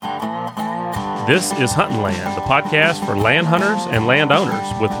This is Hunting Land, the podcast for land hunters and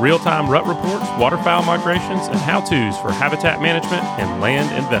landowners with real-time rut reports, waterfowl migrations, and how-tos for habitat management and land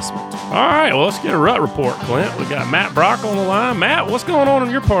investment. All right, well, let's get a rut report, Clint. We got Matt Brock on the line. Matt, what's going on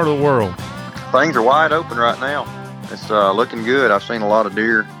in your part of the world? Things are wide open right now. It's looking good. I've seen a lot of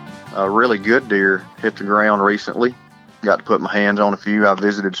deer, really good deer, hit the ground recently. Got to put my hands on a few. I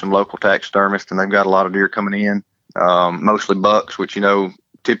visited some local taxidermists, and they've got a lot of deer coming in, mostly bucks, which,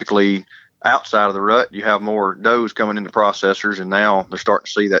 typically outside of the rut, you have more does coming into processors, and now they're starting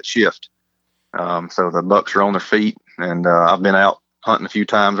to see that shift. So the bucks are on their feet, and I've been out hunting a few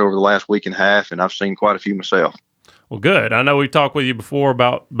times over the last week and a half, and I've seen quite a few myself. Well, good. I know we've talked with you before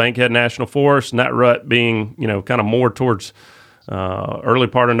about Bankhead National Forest and that rut being, kind of more towards early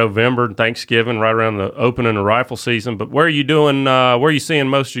part of November, Thanksgiving, right around the opening of rifle season. But where are you doing? Where are you seeing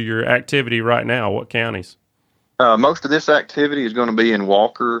most of your activity right now? What counties? Most of this activity is going to be in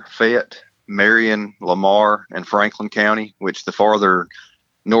Walker, Fayette, Marion, Lamar, and Franklin County, which the farther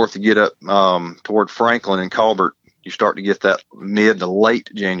north you get up toward Franklin and Colbert, you start to get that mid to late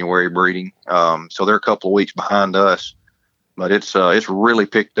January breeding. So they're a couple of weeks behind us, but it's really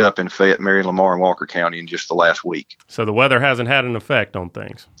picked up in Fayette, Marion, Lamar, and Walker County in just the last week. So the weather hasn't had an effect on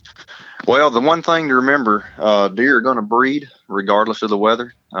things. Well, the one thing to remember, deer are going to breed regardless of the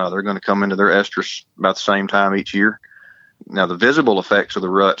weather. They're going to come into their estrus about the same time each year. Now, the visible effects of the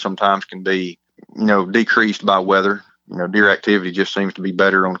rut sometimes can be, decreased by weather. Deer activity just seems to be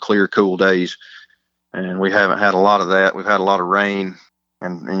better on clear, cool days. And we haven't had a lot of that. We've had a lot of rain.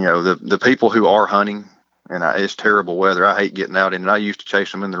 And the people who are hunting, and it's terrible weather. I hate getting out in it. I used to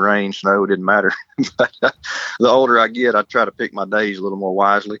chase them in the rain, snow, it didn't matter. But the older I get, I try to pick my days a little more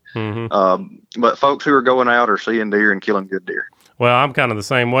wisely. Mm-hmm. But folks who are going out are seeing deer and killing good deer. Well, I'm kind of the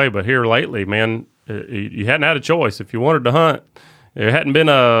same way, but here lately, man, you hadn't had a choice. If you wanted to hunt, there hadn't been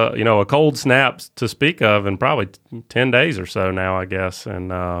a cold snap to speak of in probably 10 days or so now, I guess. And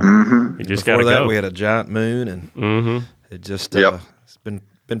you just got to go. Before that, we had a giant moon, and it just it's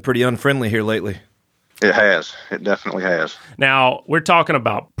been pretty unfriendly here lately. It has. It definitely has. Now, we're talking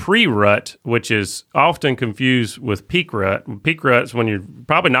about pre-rut, which is often confused with peak rut. Peak rut's when you're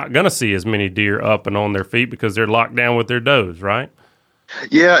probably not going to see as many deer up and on their feet because they're locked down with their does, right?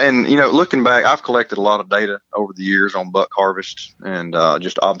 Yeah, and, looking back, I've collected a lot of data over the years on buck harvests and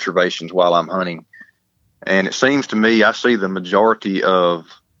just observations while I'm hunting. And it seems to me I see the majority of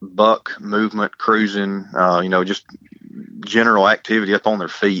buck movement, cruising, just general activity up on their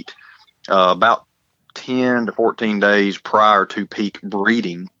feet about 10 to 14 days prior to peak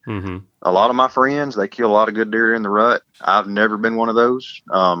breeding. Mm-hmm. A lot of my friends, they kill a lot of good deer in the rut. I've never been one of those.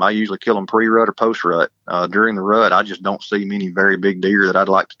 I usually kill them pre-rut or post-rut. During the rut, I just don't see many very big deer that I'd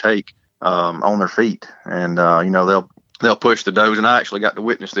like to take on their feet. And, they'll push the does. And I actually got to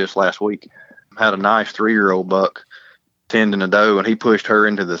witness this last week. Had a nice 3-year-old buck tending a doe, and he pushed her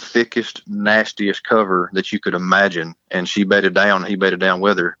into the thickest, nastiest cover that you could imagine. And she bedded down, and he bedded down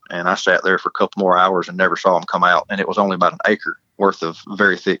with her. And I sat there for a couple more hours and never saw him come out. And it was only about an acre worth of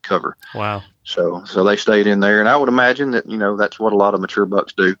very thick cover. Wow. So they stayed in there. And I would imagine that, that's what a lot of mature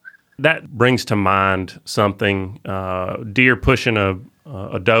bucks do. That brings to mind something, deer pushing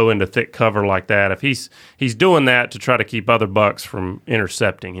a doe into thick cover like that. If he's doing that to try to keep other bucks from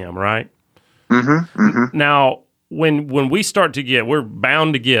intercepting him, right? Mm-hmm. Mm-hmm. Now, when we start to we're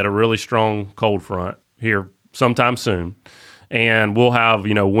bound to get a really strong cold front here sometime soon, and we'll have,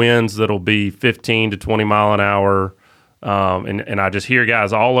 winds that'll be 15 to 20 mile an hour. And I just hear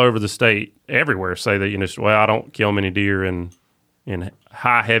guys all over the state, everywhere, say that, I don't kill many deer in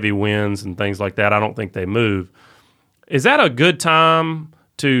high, heavy winds and things like that. I don't think they move. Is that a good time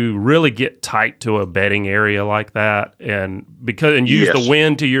to really get tight to a bedding area like that and use the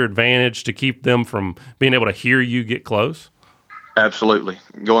wind to your advantage to keep them from being able to hear you get close? Absolutely.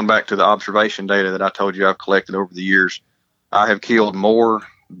 Going back to the observation data that I told you I've collected over the years, I have killed more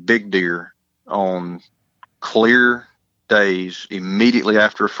big deer on clear days immediately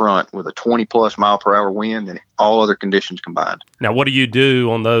after a front with a 20-plus mile-per-hour wind than all other conditions combined. Now, what do you do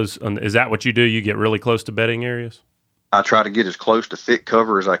on those? Is that what you do? You get really close to bedding areas? I try to get as close to thick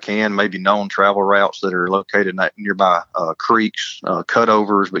cover as I can, maybe known travel routes that are located nearby creeks,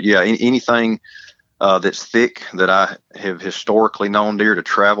 cutovers. But, yeah, anything that's thick that I have historically known deer to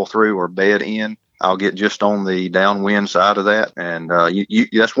travel through or bed in, I'll get just on the downwind side of that. And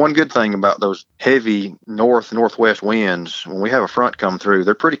that's one good thing about those heavy northwest winds. When we have a front come through,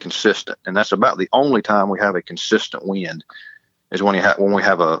 they're pretty consistent. And that's about the only time we have a consistent wind is when we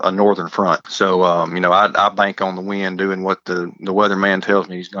have a northern front. So, I bank on the wind doing what the weatherman tells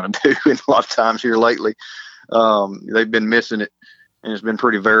me he's going to do. And a lot of times here lately, they've been missing it and it's been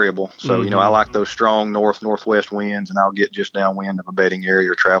pretty variable. So, I like those strong northwest winds, and I'll get just downwind of a bedding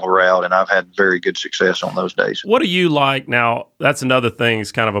area or travel route, and I've had very good success on those days. What do you like now? That's another thing.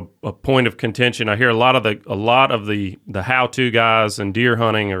 It's kind of a point of contention. I hear a lot of the how-to guys in deer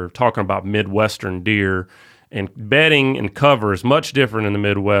hunting are talking about Midwestern deer, and bedding and cover is much different in the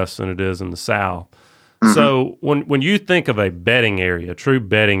Midwest than it is in the South. Mm-hmm. So when you think of a bedding area, a true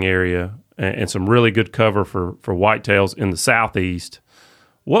bedding area, and some really good cover for whitetails in the Southeast,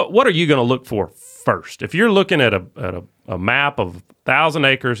 what are you going to look for first? If you're looking at a map of 1,000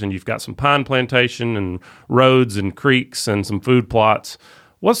 acres and you've got some pine plantation and roads and creeks and some food plots,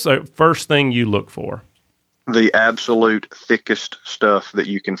 what's the first thing you look for? The absolute thickest stuff that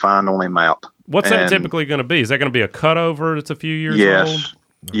you can find on a map. What's that typically going to be? Is that going to be a cutover that's a few years old? Yes.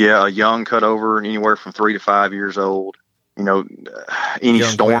 Yeah, a young cutover, anywhere from 3 to 5 years old. Any young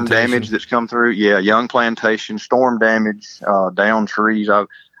storm plantation damage that's come through. Yeah, young plantation, storm damage, down trees.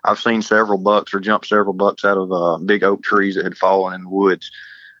 I've seen several bucks or jumped several bucks out of big oak trees that had fallen in the woods.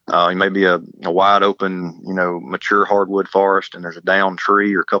 It may be a wide open, mature hardwood forest, and there's a down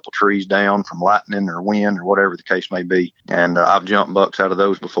tree or a couple trees down from lightning or wind or whatever the case may be. And I've jumped bucks out of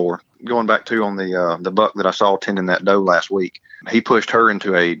those before. Going back to on the buck that I saw tending that doe last week, he pushed her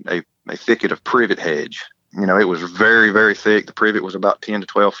into a thicket of privet hedge. It was very, very thick. The privet was about 10 to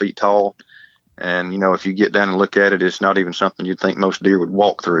 12 feet tall. And, if you get down and look at it, it's not even something you'd think most deer would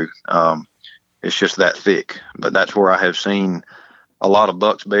walk through. It's just that thick. But that's where I have seen a lot of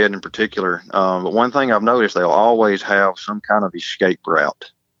bucks bed in particular. But one thing I've noticed, they'll always have some kind of escape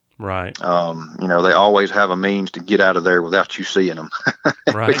route. Right. They always have a means to get out of there without you seeing them.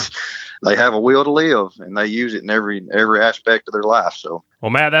 Right. They have a will to live, and they use it in every aspect of their life. So, well,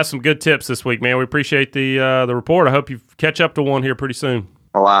 Matt, that's some good tips this week, man. We appreciate the report. I hope you catch up to one here pretty soon.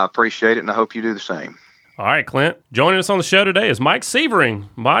 Well, I appreciate it, and I hope you do the same. All right, Clint. Joining us on the show today is Mike Sievering.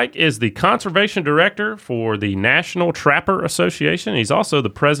 Mike is the Conservation Director for the National Trapper Association. He's also the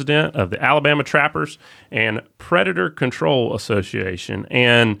president of the Alabama Trappers and Predator Control Association.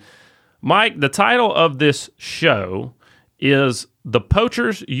 And, Mike, the title of this show is The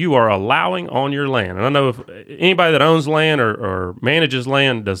Poachers You Are Allowing on Your Land. And I know if anybody that owns land or manages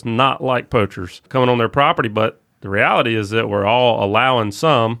land does not like poachers coming on their property, but the reality is that we're all allowing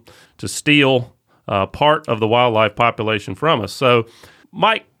some to steal part of the wildlife population from us. So,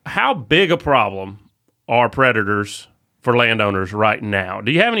 Mike, how big a problem are predators for landowners right now?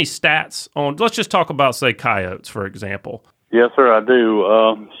 Do you have any stats on, let's just talk about, say, coyotes, for example. Yes, sir, I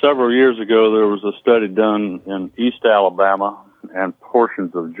do. Several years ago, there was a study done in East Alabama and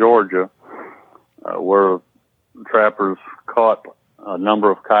portions of Georgia where trappers caught a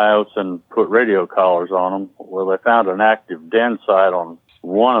number of coyotes and put radio collars on them. Well, they found an active den site on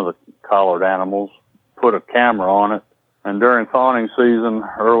one of the collared animals, put a camera on it, and during fawning season,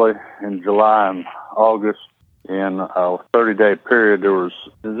 early in July and August, in a 30-day period, there was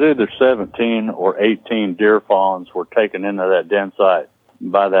either 17 or 18 deer fawns were taken into that den site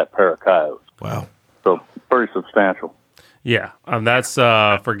by that pair of coyotes. Wow. So pretty substantial. Yeah, that's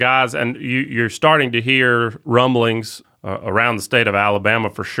for guys, and you're starting to hear rumblings around the state of Alabama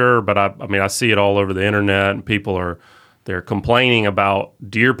for sure, but I see it all over the internet, and people they're complaining about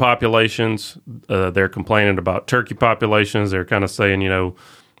deer populations, they're complaining about turkey populations, they're kind of saying,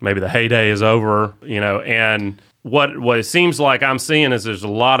 maybe the heyday is over, and what it seems like I'm seeing is there's a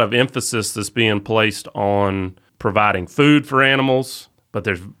lot of emphasis that's being placed on providing food for animals, but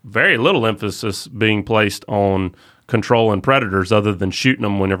there's very little emphasis being placed on controlling predators other than shooting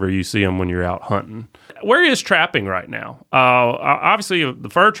them whenever you see them when you're out hunting. Where is trapping right now? Obviously, the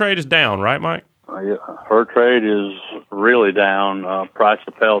fur trade is down, right, Mike? Yeah, fur trade is really down. Price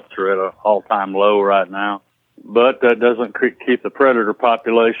of pelts are at an all-time low right now. But that doesn't keep the predator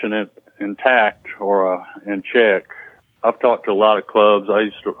population intact or in check. I've talked to a lot of clubs.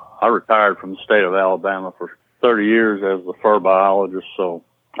 I retired from the state of Alabama for 30 years as a fur biologist, so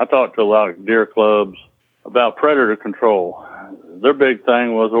I talked to a lot of deer clubs about predator control. Their big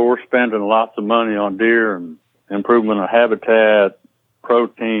thing was, we're spending lots of money on deer and improvement of habitat,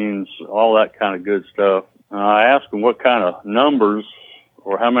 proteins, all that kind of good stuff. And I asked them what kind of numbers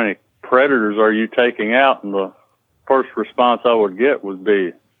or how many predators are you taking out, and the first response I would get would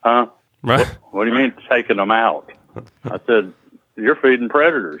be, huh? Right. What do you mean taking them out? I said, you're feeding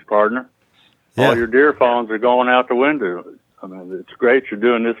predators, partner. Yeah. All your deer fawns are going out the window. I mean, it's great you're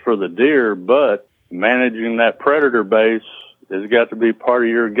doing this for the deer, but managing that predator base has got to be part of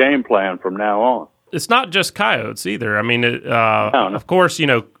your game plan from now on. It's not just coyotes either. I mean, of course,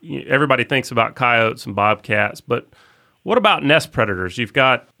 everybody thinks about coyotes and bobcats, but What about nest predators? You've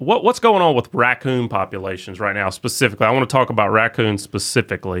got what's going on with raccoon populations right now specifically? I want to talk about raccoons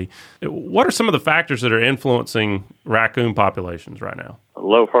specifically. What are some of the factors that are influencing raccoon populations right now?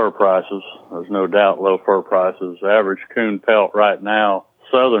 Low fur prices. There's no doubt low fur prices. Average coon pelt right now,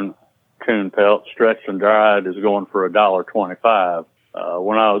 southern coon pelt, stretched and dried, is going for $1.25.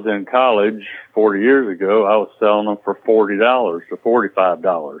 When I was in college 40 years ago, I was selling them for $40 to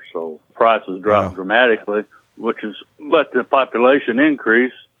 $45. So prices dropped dramatically, which has let the population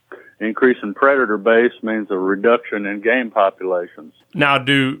increase. Increase in predator base means a reduction in game populations. Now,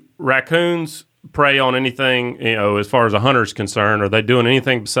 do raccoons prey on anything, as far as a hunter's concerned? Are they doing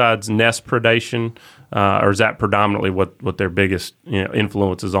anything besides nest predation, or is that predominantly what their biggest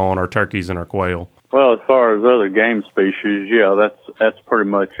influence is on, our turkeys and our quail? Well, as far as other game species, yeah, that's pretty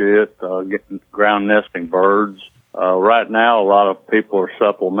much it. Getting ground nesting birds. Right now, a lot of people are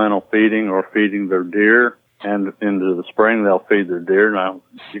supplemental feeding or feeding their deer, and into the spring they'll feed their deer. Now,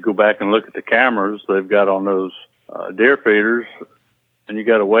 if you go back and look at the cameras they've got on those deer feeders, and you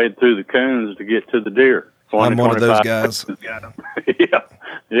got to wade through the coons to get to the deer. I'm one of those guys. Yeah.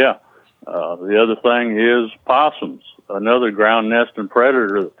 The other thing is possums, another ground nesting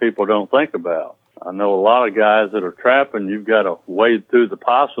predator that people don't think about. I know a lot of guys that are trapping, you've got to wade through the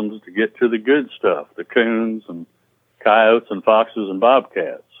possums to get to the good stuff, the coons and coyotes and foxes and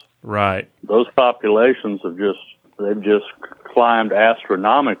bobcats. Right. Those populations they've just climbed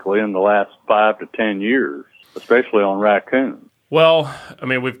astronomically in the last 5 to 10 years, especially on raccoons. Well, I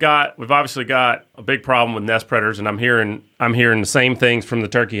mean, we've obviously got a big problem with nest predators, and I'm hearing the same things from the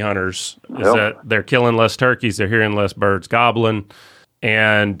turkey hunters. Is that they're killing less turkeys, they're hearing less birds gobbling,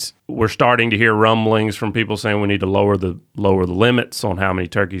 and we're starting to hear rumblings from people saying we need to lower the limits on how many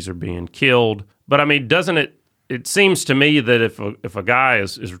turkeys are being killed. But I mean, doesn't it? It seems to me that if a guy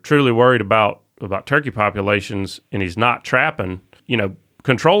is truly worried about turkey populations and he's not trapping,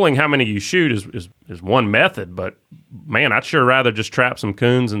 controlling how many you shoot is one method, but man, I'd sure rather just trap some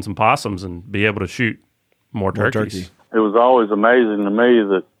coons and some possums and be able to shoot more turkeys. It was always amazing to me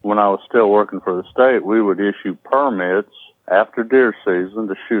that when I was still working for the state, we would issue permits after deer season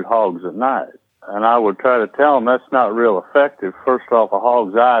to shoot hogs at night. And I would try to tell them that's not real effective. First off, a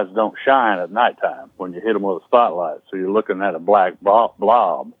hog's eyes don't shine at nighttime when you hit them with a spotlight, so you're looking at a black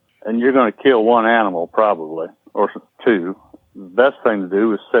blob, and you're going to kill one animal probably, or two. The best thing to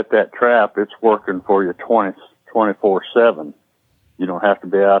do is set that trap. It's working for you 24/7. You don't have to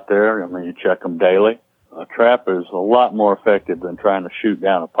be out there. I mean, you check them daily. A trap is a lot more effective than trying to shoot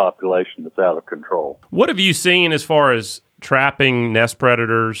down a population that's out of control. What have you seen as far as trapping nest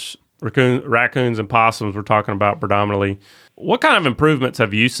predators, raccoons and possums we're talking about predominantly? What kind of improvements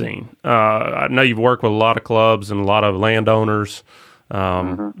have you seen? I know you've worked with a lot of clubs and a lot of landowners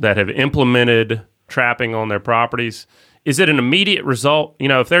that have implemented trapping on their properties. Is it an immediate result?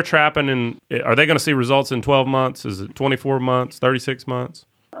 If they're trapping, are they going to see results in 12 months? Is it 24 months, 36 months?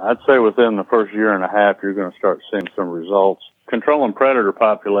 I'd say within the first year and a half, you're going to start seeing some results. Controlling predator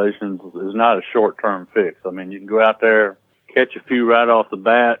populations is not a short-term fix. I mean, you can go out there, catch a few right off the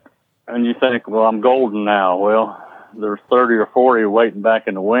bat, and you think, well, I'm golden now. Well, there's 30 or 40 waiting back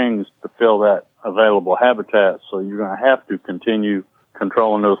in the wings to fill that available habitat, so you're going to have to continue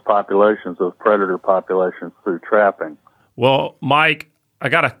controlling those populations, those predator populations, through trapping. Well, Mike, I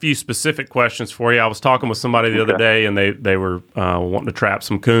got a few specific questions for you. I was talking with somebody the other day, and they were wanting to trap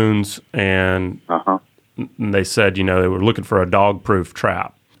some coons, and they said, they were looking for a dog-proof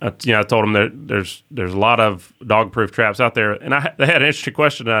trap. I told them that there's a lot of dog-proof traps out there, and they had an interesting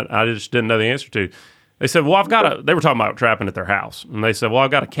question that I just didn't know the answer to. They said, well, they were talking about trapping at their house, and they said, well,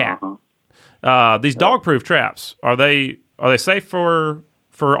 I've got a cat. These dog-proof traps, are they safe for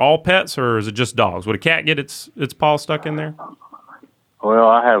all pets, or is it just dogs? Would a cat get its paw stuck in there? Well,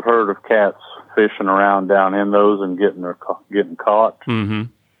 I have heard of cats fishing around down in those and getting caught. Mm-hmm.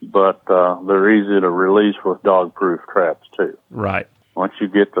 But they're easy to release with dog-proof traps too. Right. Once you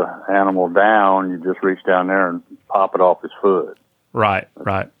get the animal down, you just reach down there and pop it off his foot. Right.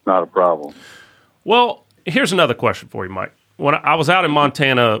 Not a problem. Well, here's another question for you, Mike. When I was out in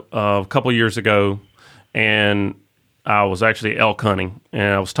Montana a couple years ago, and I was actually elk hunting,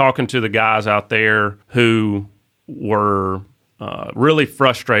 and I was talking to the guys out there who were really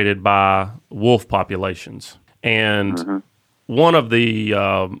frustrated by wolf populations. And one of the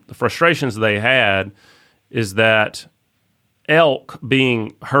frustrations they had is that elk,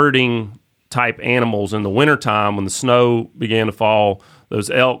 being herding type animals in the wintertime when the snow began to fall, those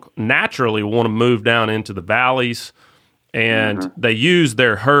elk naturally want to move down into the valleys, and they use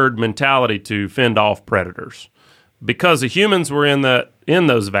their herd mentality to fend off predators. Because the humans were in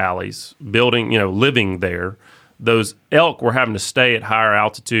those valleys, living there, those elk were having to stay at higher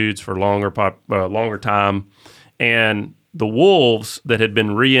altitudes for longer time, and the wolves that had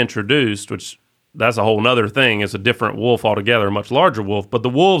been reintroduced, which that's a whole nother thing, is a different wolf altogether, a much larger wolf, but the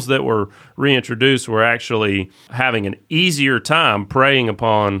wolves that were reintroduced were actually having an easier time preying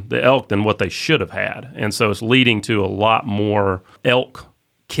upon the elk than what they should have had, and so it's leading to a lot more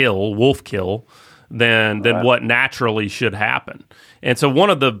wolf kill, than what naturally should happen. And so one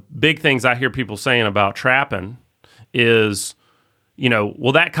of the big things I hear people saying about trapping is,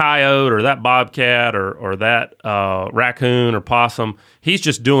 well, that coyote or that bobcat or that raccoon or possum, he's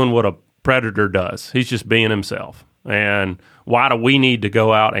just doing what a predator does. He's just being himself. And why do we need to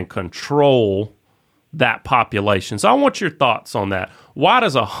go out and control that population? So I want your thoughts on that. Why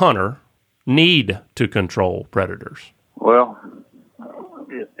does a hunter need to control predators? Well,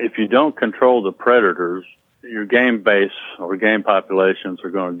 if you don't control the predators, your game base or game populations are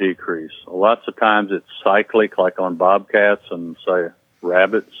going to decrease. Lots of times it's cyclic, like on bobcats and, say,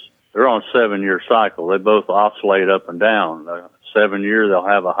 rabbits. They're on a 7-year cycle. They both oscillate up and down. 7 years, they'll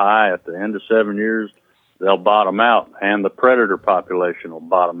have a high. At the end of 7 years, they'll bottom out, and the predator population will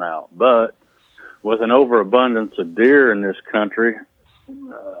bottom out. But with an overabundance of deer in this country,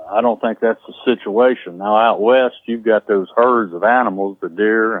 I don't think that's the situation. Now, out west, you've got those herds of animals, the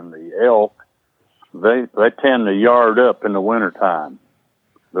deer and the elk. They tend to yard up in the wintertime.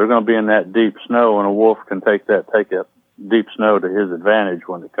 They're going to be in that deep snow, and a wolf can take that deep snow to his advantage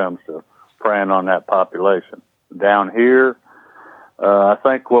when it comes to preying on that population. Down here, I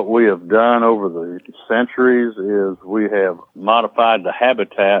think what we have done over the centuries is we have modified the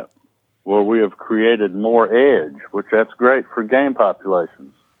habitat where we have created more edge, which that's great for game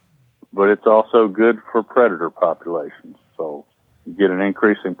populations, but it's also good for predator populations. So you get an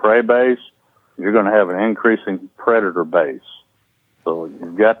increasing prey base, you're going to have an increasing predator base. So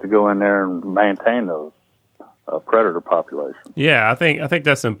you've got to go in there and maintain those predator populations. Yeah, I think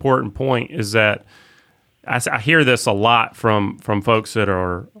that's an important point, is that I hear this a lot from folks that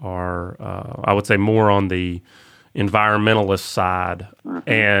are I would say more on the environmentalist side,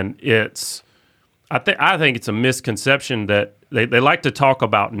 and I think it's a misconception that they like to talk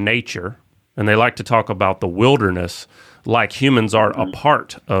about nature and they like to talk about the wilderness like humans are a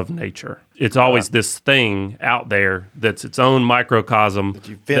part of nature. It's always this thing out there that's its own microcosm that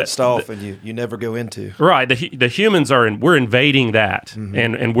you fenced off and you never go into. Right. The humans we're invading that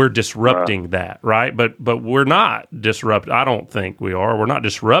and we're disrupting that, right? But we're not disrupting. I don't think we are. We're not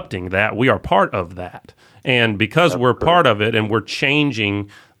disrupting that. We are part of that. And because we're part of it and we're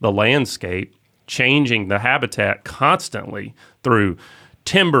changing the landscape, changing the habitat constantly through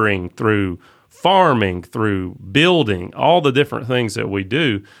timbering, through farming, through building, all the different things that we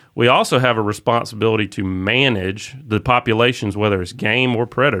do, we also have a responsibility to manage the populations, whether it's game or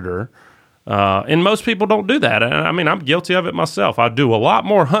predator. And most people don't do that. And I mean, I'm guilty of it myself. I do a lot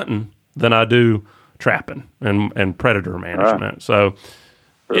more hunting than I do trapping and predator management. Right. So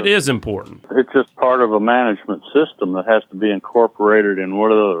it is important. It's just part of a management system that has to be incorporated in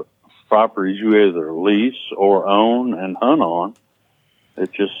what are the properties you either lease or own and hunt on.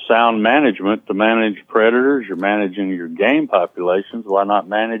 It's just sound management to manage predators. You're managing your game populations. Why not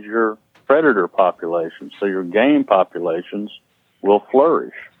manage your predator populations so your game populations will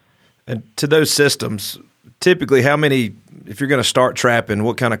flourish? And to those systems, typically how many, if you're going to start trapping,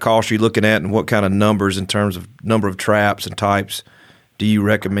 what kind of costs are you looking at and what kind of numbers in terms of number of traps and types do you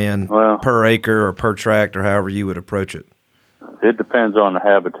recommend per acre or per tract or however you would approach it? It depends on the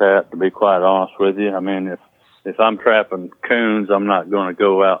habitat, to be quite honest with you. I mean, if I'm trapping coons, I'm not going to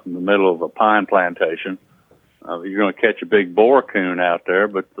go out in the middle of a pine plantation. You're going to catch a big boar coon out there,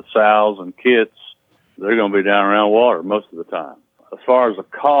 but the sows and kits, they're going to be down around water most of the time. As far as the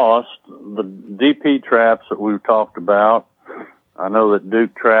cost, the DP traps that we've talked about, I know that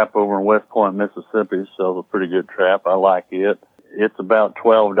Duke Trap over in West Point, Mississippi sells a pretty good trap. I like it. It's about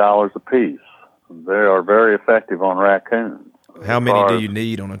 $12 a piece. They are very effective on raccoons. How many do you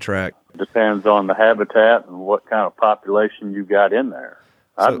need on a track? Depends on the habitat and what kind of population you got in there.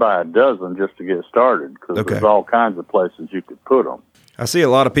 I'd buy a dozen just to get started because there's all kinds of places you could put them. I see a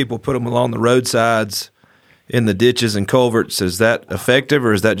lot of people put them along the roadsides, in the ditches and culverts. Is that effective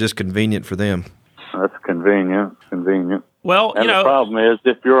or is that just convenient for them? That's convenient. Well, and the problem is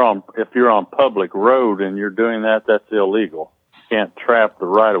if you're on public road and you're doing that, that's illegal. You can't trap the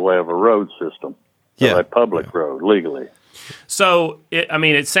right of way of a road system. A public road legally. So,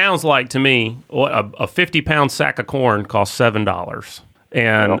 it sounds like to me a 50-pound sack of corn costs $7,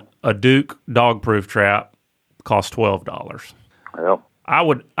 and a Duke dog-proof trap costs $12. Yep.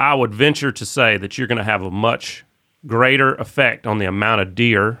 I would venture to say that you're going to have a much greater effect on the amount of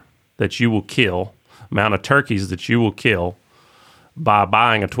deer that you will kill amount of turkeys that you will kill by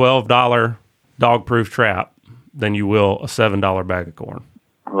buying a $12 dog-proof trap than you will a $7 bag of corn.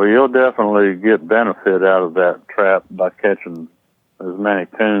 Well, you'll definitely get benefit out of that trap by catching as many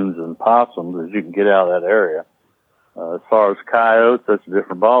coons and possums as you can get out of that area. As far as coyotes, that's a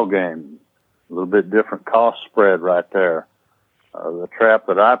different ball game. A little bit different cost spread right there. The trap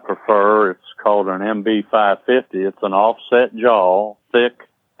that I prefer, it's called an MB550. It's an offset jaw, thick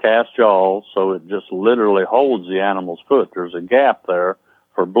cast jaws, so it just literally holds the animal's foot. There's a gap there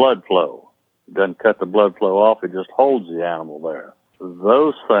for blood flow. It doesn't cut the blood flow off, it just holds the animal there.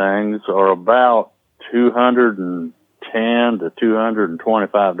 Those things are about $210 to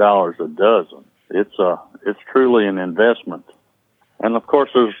 $225 a dozen. It's truly an investment. And of course,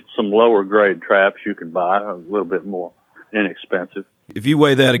 there's some lower grade traps you can buy, a little bit more inexpensive. If you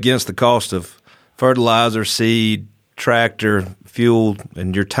weigh that against the cost of fertilizer, seed, tractor, fuel,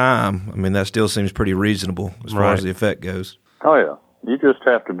 and your time, I mean, that still seems pretty reasonable as far as the effect goes. Oh, yeah. You just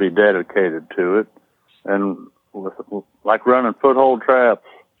have to be dedicated to it. And like running foothold traps,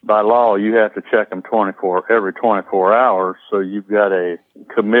 by law, you have to check them every 24 hours, so you've got a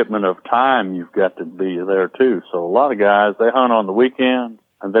commitment of time you've got to be there, too. So a lot of guys, they hunt on the weekend,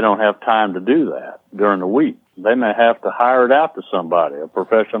 and they don't have time to do that during the week. They may have to hire it out to somebody, a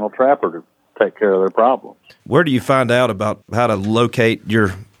professional trapper, to take care of their problems. Where do you find out about how to locate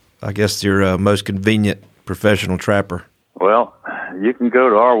your most convenient professional trapper? Well, you can go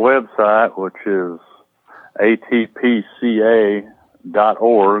to our website, which is ATPCA.org,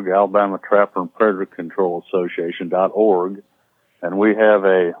 Alabama Trapper and Predator Control Association.org, and we have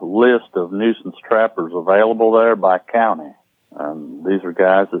a list of nuisance trappers available there by county. These are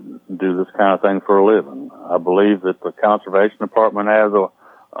guys that do this kind of thing for a living. I believe that the Conservation Department has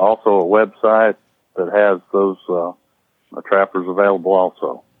also a website that has those trappers available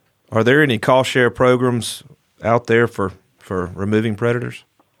also. Are there any cost share programs out there for removing predators?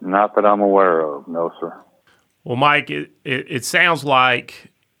 Not that I'm aware of, no, sir. Well, Mike, it sounds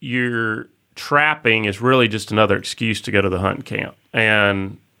like your trapping is really just another excuse to go to the hunting camp.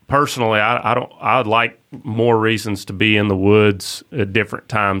 And personally, I'd like more reasons to be in the woods at different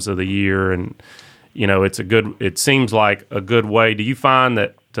times of the year. And, you know, it seems like a good way. Do you find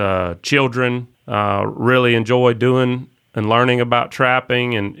that children really enjoy doing and learning about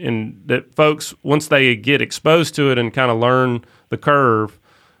trapping, and that folks, once they get exposed to it and kind of learn the curve,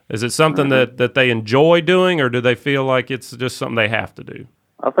 is it something that they enjoy doing, or do they feel like it's just something they have to do?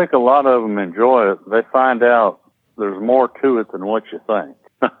 I think a lot of them enjoy it. They find out there's more to it than what you think.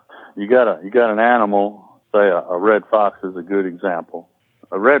 You got an animal, say a red fox is a good example.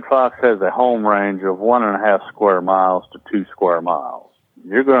 A red fox has a home range of 1.5 square miles to 2 square miles.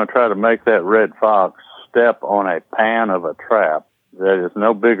 You're going to try to make that red fox step on a pan of a trap that is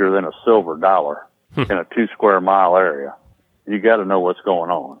no bigger than a silver dollar in a 2 square mile area. You got to know what's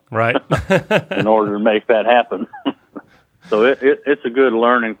going on, right? In order to make that happen. So it's a good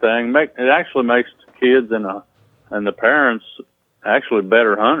learning thing. It actually makes the kids and the parents actually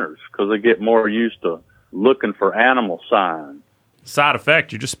better hunters because they get more used to looking for animal signs. Side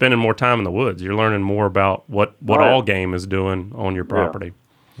effect, you're just spending more time in the woods. You're learning more about what all game is doing on your property.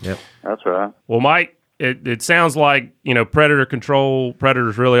 Yeah. Yep, that's right. Well, Mike, it sounds like, you know,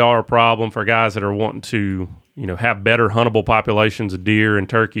 predators really are a problem for guys that are wanting to, you know, have better huntable populations of deer and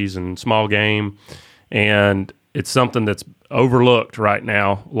turkeys and small game, and it's something that's overlooked right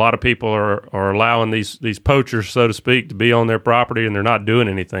now. A lot of people are allowing these poachers, so to speak, to be on their property, and they're not doing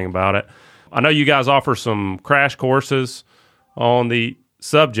anything about it. I know you guys offer some crash courses on the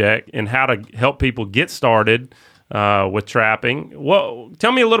subject and how to help people get started with trapping. Well,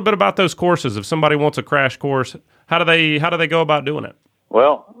 tell me a little bit about those courses. If somebody wants a crash course, how do they go about doing it?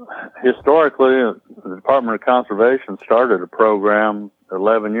 Well, historically, the Department of Conservation started a program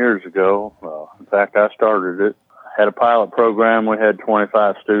 11 years ago. In fact, I started it. Had a pilot program. We had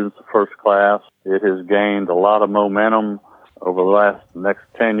 25 students the first class. It has gained a lot of momentum over the next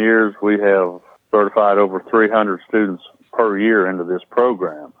 10 years. We have certified over 300 students per year into this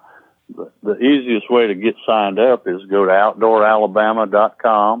program. The easiest way to get signed up is go to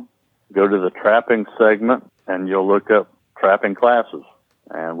outdooralabama.com, go to the trapping segment, and you'll look up trapping classes.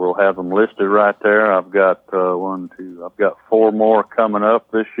 And we'll have them listed right there. I've got I've got 4 more coming up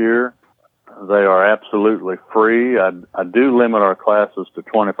this year. They are absolutely free. I do limit our classes to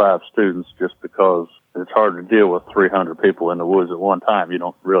 25 students just because it's hard to deal with 300 people in the woods at one time. You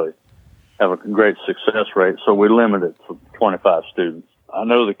don't really have a great success rate, so we limit it to 25 students. I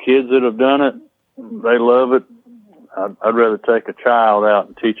know the kids that have done it, they love it. I'd rather take a child out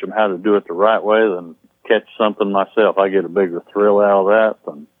and teach them how to do it the right way than catch something myself. I get a bigger thrill out of that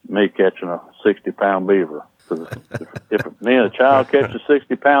than me catching a 60-pound beaver. Because if me and a child catch a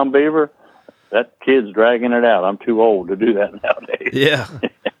 60-pound beaver, that kid's dragging it out. I'm too old to do that nowadays. Yeah.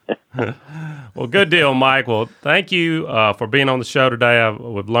 Well, good deal, Mike. Well, thank you for being on the show today.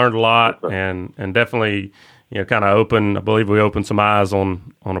 We've learned a lot, and definitely, kind of I believe we opened some eyes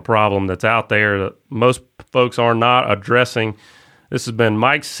on a problem that's out there that most folks are not addressing. This has been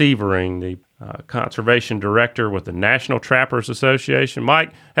Mike Sievering, the Conservation Director with the National Trappers Association.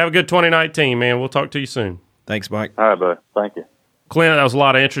 Mike, have a good 2019, man. We'll talk to you soon. Thanks, Mike. All right, bud. Thank you. Clint, that was a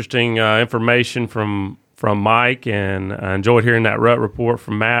lot of interesting information from Mike, and I enjoyed hearing that rut report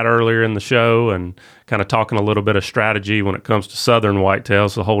from Matt earlier in the show, and kind of talking a little bit of strategy when it comes to southern whitetails.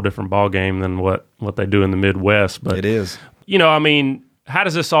 It's a whole different ballgame than what they do in the Midwest. But it is. How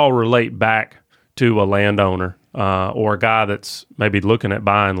does this all relate back to a landowner or a guy that's maybe looking at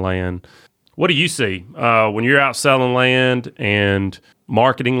buying land? What do you see when you're out selling land and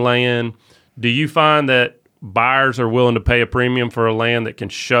marketing land? Do you find that buyers are willing to pay a premium for a land that can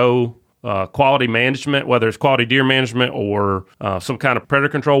show quality management, whether it's quality deer management or some kind of predator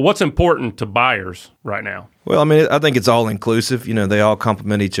control? What's important to buyers right now? Well, I think it's all inclusive. They all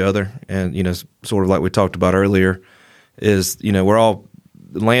complement each other. And, sort of like we talked about earlier, is, we're all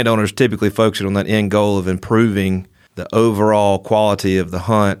landowners typically focusing on that end goal of improving the overall quality of the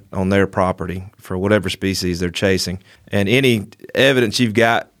hunt on their property for whatever species they're chasing. And any evidence you've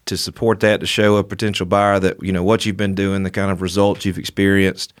got to support that, to show a potential buyer that, what you've been doing, the kind of results you've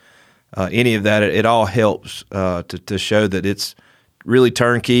experienced, any of that, it all helps to show that it's really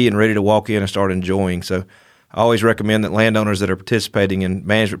turnkey and ready to walk in and start enjoying. So I always recommend that landowners that are participating in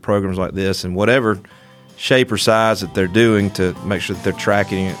management programs like this, and whatever shape or size that they're doing, to make sure that they're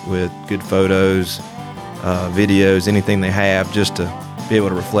tracking it with good photos, videos, anything they have, just to be able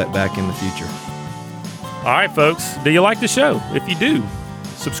to reflect back in the future. All right, folks, do you like the show? If you do,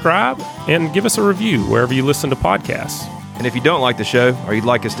 subscribe and give us a review wherever you listen to podcasts. And if you don't like the show, or you'd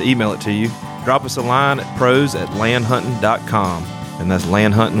like us to email it to you, drop us a line at pros@landhunting.com. And that's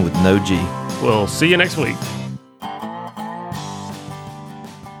landhunting with no G. We'll see you next week.